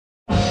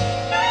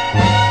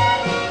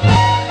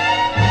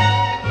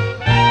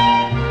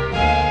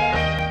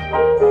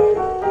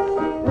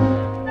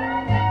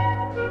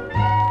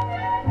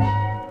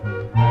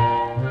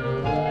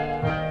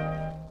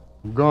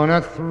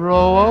Gonna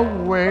throw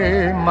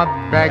away my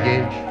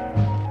baggage,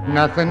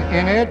 nothing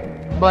in it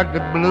but the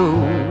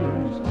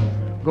blues.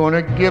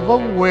 Gonna give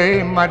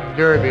away my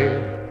derby,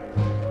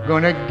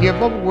 gonna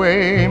give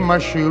away my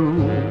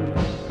shoes.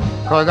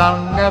 'Cause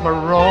I'll never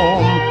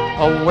roam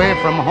away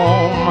from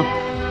home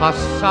a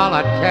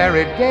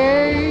solitary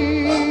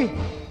day.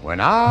 When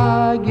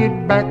I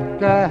get back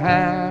to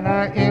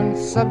Hannah in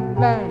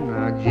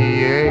Savannah,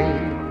 GA,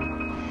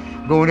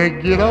 gonna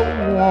get a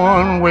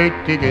one-way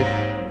ticket.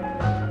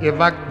 If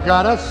I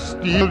gotta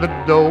steal the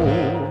dough,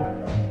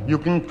 you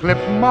can clip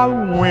my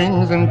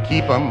wings and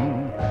keep 'em.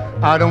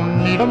 I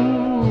don't need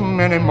 'em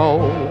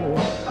anymore.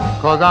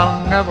 'Cause I'll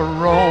never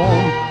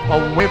roam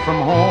away from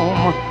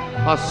home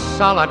a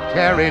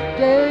solitary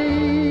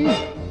day.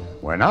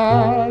 When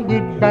I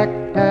get back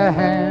to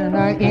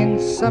Hannah in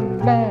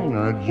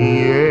Savannah,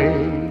 GA.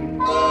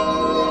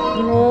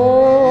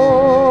 Oh,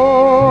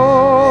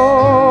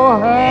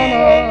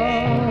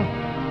 Hannah,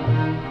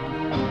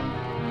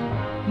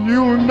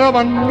 you'll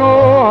never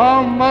know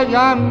how much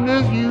I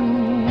miss you.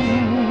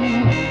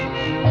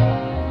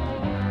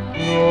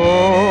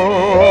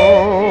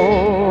 Oh,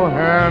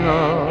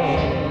 Hannah,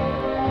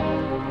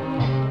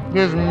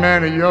 this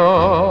man of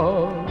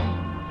yours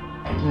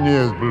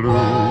is blue.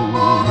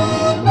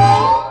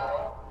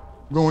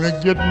 Gonna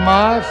get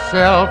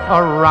myself a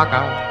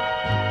rocker,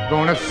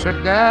 gonna sit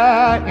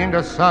there in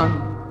the sun,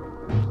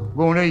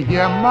 gonna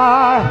hear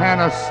my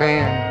Hannah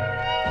saying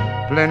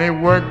plenty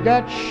work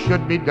that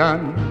should be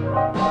done.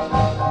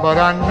 But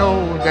I know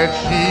that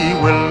she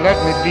will let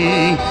me be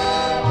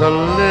to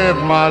live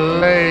my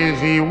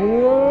lazy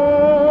way.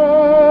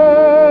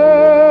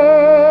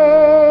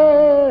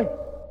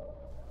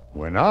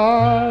 When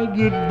I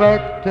get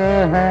back to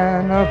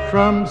Hannah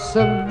from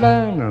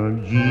Savannah,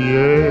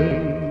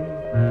 GA.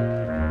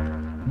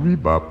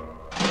 Bebop.